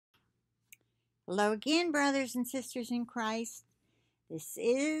Hello again, brothers and sisters in Christ. This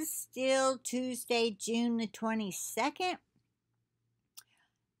is still Tuesday, June the 22nd.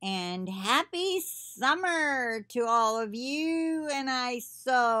 And happy summer to all of you. And I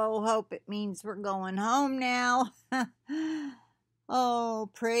so hope it means we're going home now. Oh,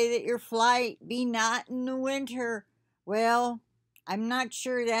 pray that your flight be not in the winter. Well, I'm not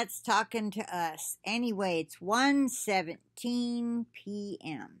sure that's talking to us. Anyway, it's 1:17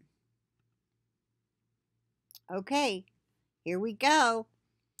 p.m. Okay, here we go.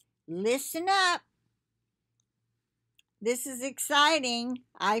 Listen up. This is exciting.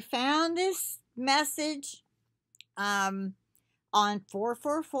 I found this message on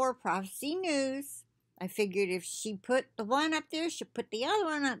 444 Prophecy News. I figured if she put the one up there, she'll put the other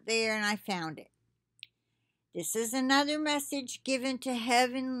one up there, and I found it. This is another message given to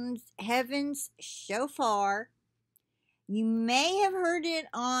heaven's Shofar. You may have heard it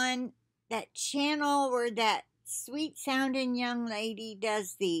on that channel where that sweet sounding young lady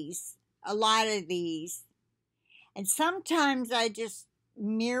does a lot of these. And sometimes I just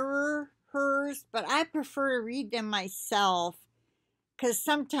mirror hers, but I prefer to read them myself because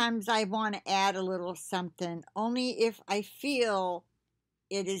sometimes I want to add a little something, only if I feel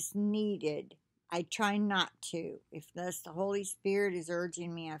it is needed. I try not to. If thus the Holy Spirit is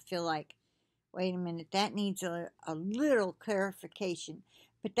urging me, I feel like, wait a minute, that needs a little clarification.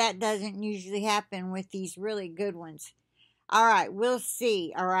 But that doesn't usually happen with these really good ones. All right, we'll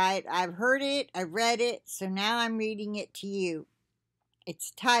see. All right, I've heard it, I've read it, so now I'm reading it to you.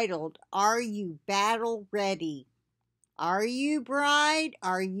 It's titled, Are You Battle Ready? Are you, bride?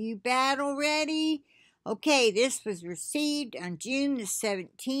 Are you battle ready? Okay, this was received on June the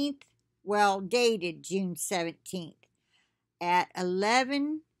 17th, well, dated June 17th at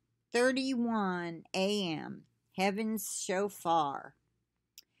 11:31 a.m. Heaven's Shofar.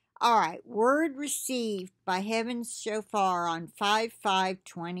 All right, word received by Heaven's Shofar on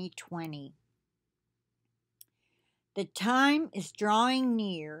 5/5/2020. The time is drawing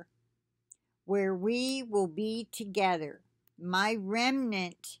near where we will be together. My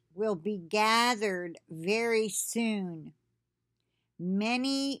remnant will be gathered very soon.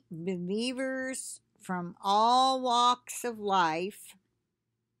 Many believers from all walks of life,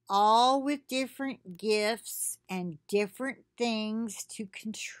 all with different gifts and different things to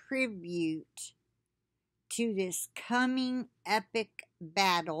contribute to this coming epic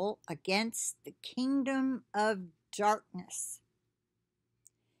battle against the kingdom of darkness.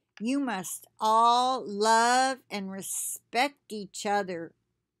 You must all love and respect each other.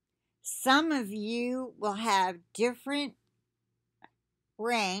 Some of you will have different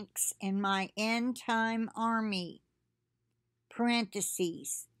ranks in my end time army.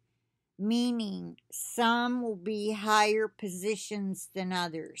 Parentheses. Meaning some will be higher positions than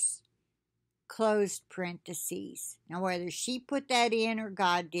others. Closed parentheses. Now, whether she put that in or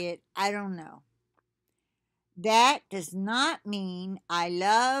God did, I don't know. That does not mean I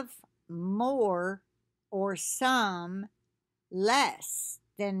love more or some less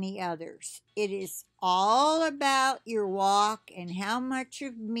than the others. It is all about your walk and how much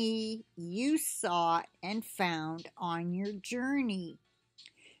of me you sought and found on your journey.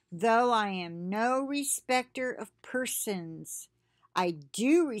 Though I am no respecter of persons, I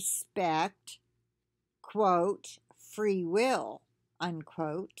do respect, quote, free will,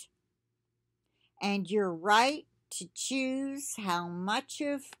 unquote, and your right to choose how much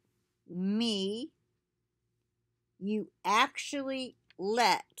of me you actually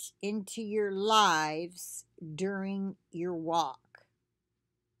let into your lives during your walk.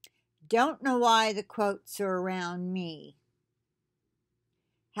 Don't know why the quotes are around me.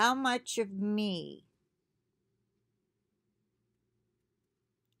 How much of me?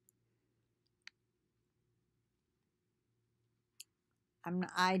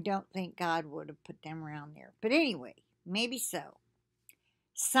 I don't think God would have put them around there. But anyway, maybe so.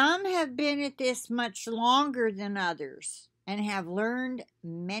 Some have been at this much longer than others and have learned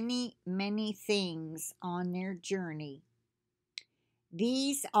many, many things on their journey.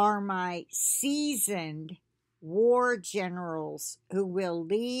 These are my seasoned war generals who will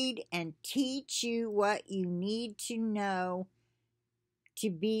lead and teach you what you need to know to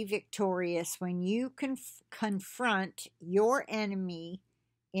be victorious when you confront your enemy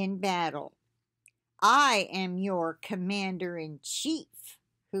in battle. I am your commander-in-chief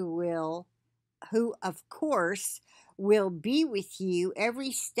who of course will be with you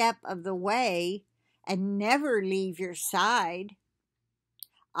every step of the way and never leave your side.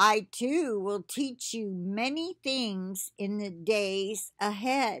 I too will teach you many things in the days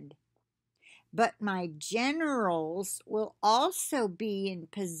ahead. but my generals will also be in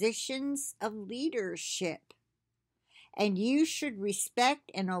positions of leadership, and you should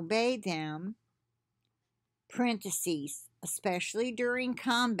respect and obey them, parentheses, especially during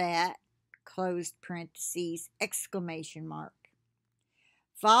combat, closed parentheses, exclamation mark.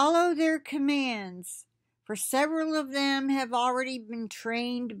 Follow their commands, for several of them have already been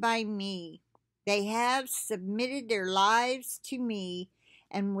trained by me. They have submitted their lives to me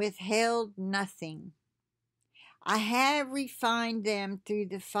and withheld nothing. I have refined them through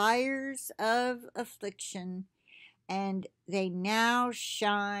the fires of affliction, and they now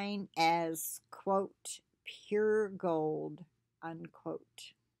shine as, quote, pure gold,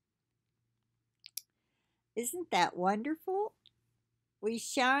 unquote. Isn't that wonderful? We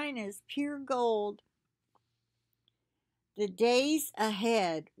shine as pure gold. The days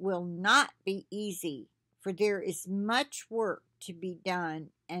ahead will not be easy, for there is much work to be done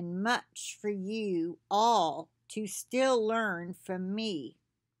and much for you all to still learn from me,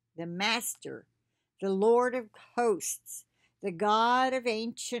 the Master, the Lord of hosts, the God of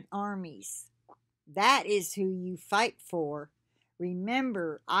ancient armies. That is who you fight for.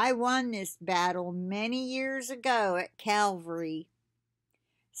 Remember, I won this battle many years ago at Calvary.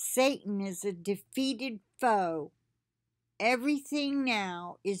 Satan is a defeated foe. Everything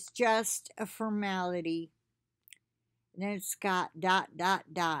now is just a formality. And then it's got ...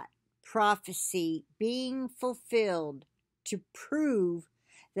 prophecy being fulfilled to prove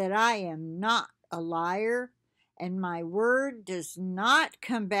that I am not a liar and my word does not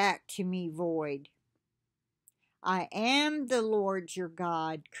come back to me void. I am the Lord your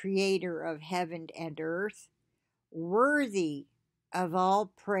God, creator of heaven and earth, worthy of all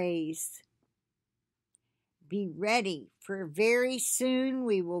praise. Be ready, for very soon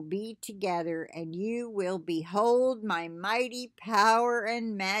we will be together, and you will behold my mighty power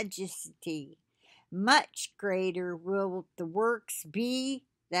and majesty. Much greater will the works be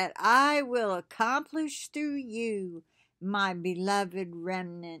that I will accomplish through you, my beloved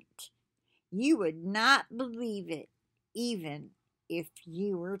remnant. You would not believe it, even if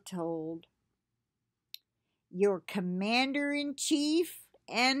you were told. Your Commander-in-Chief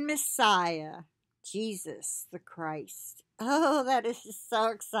and Messiah, Jesus the Christ. Oh, that is just so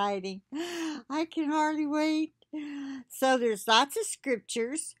exciting. I can hardly wait. So there's lots of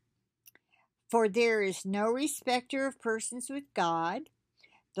scriptures. For there is no respecter of persons with God.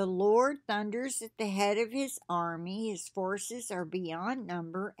 The Lord thunders at the head of his army. His forces are beyond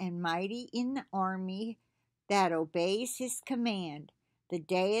number and mighty in the army that obeys his command. The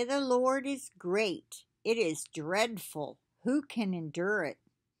day of the Lord is great. It is dreadful. Who can endure it?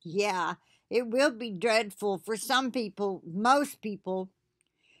 Yeah, it will be dreadful for some people, most people.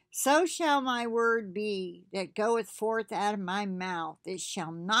 So shall my word be that goeth forth out of my mouth. It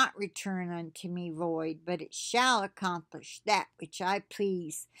shall not return unto me void, but it shall accomplish that which I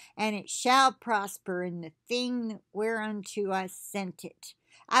please, and it shall prosper in the thing whereunto I sent it.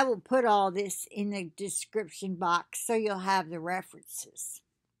 I will put all this in the description box so you'll have the references.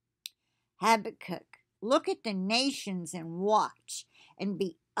 Habakkuk, look at the nations and watch, and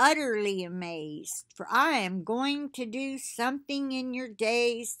be utterly amazed, for I am going to do something in your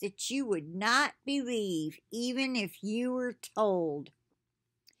days that you would not believe, even if you were told.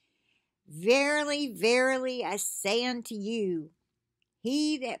 Verily, verily, I say unto you,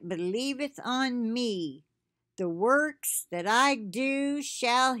 he that believeth on me, the works that I do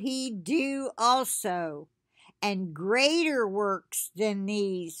shall he do also, and greater works than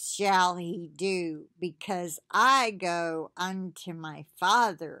these shall he do, because I go unto my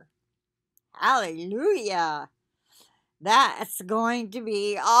Father. Hallelujah! That's going to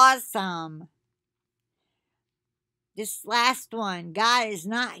be awesome. This last one, God is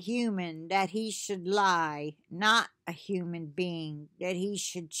not human that he should lie, not a human being that he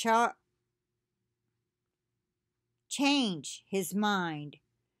should change his mind.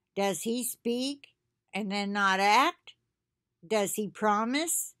 Does he speak and then not act? Does he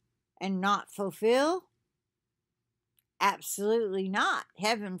promise and not fulfill? Absolutely not.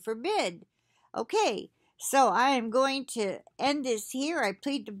 Heaven forbid. Okay, so I am going to end this here. I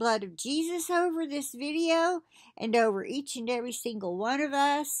plead the blood of Jesus over this video and over each and every single one of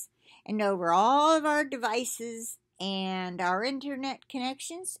us and over all of our devices and our internet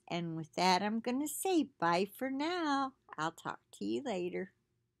connections. And with that, I'm going to say bye for now. I'll talk to you later.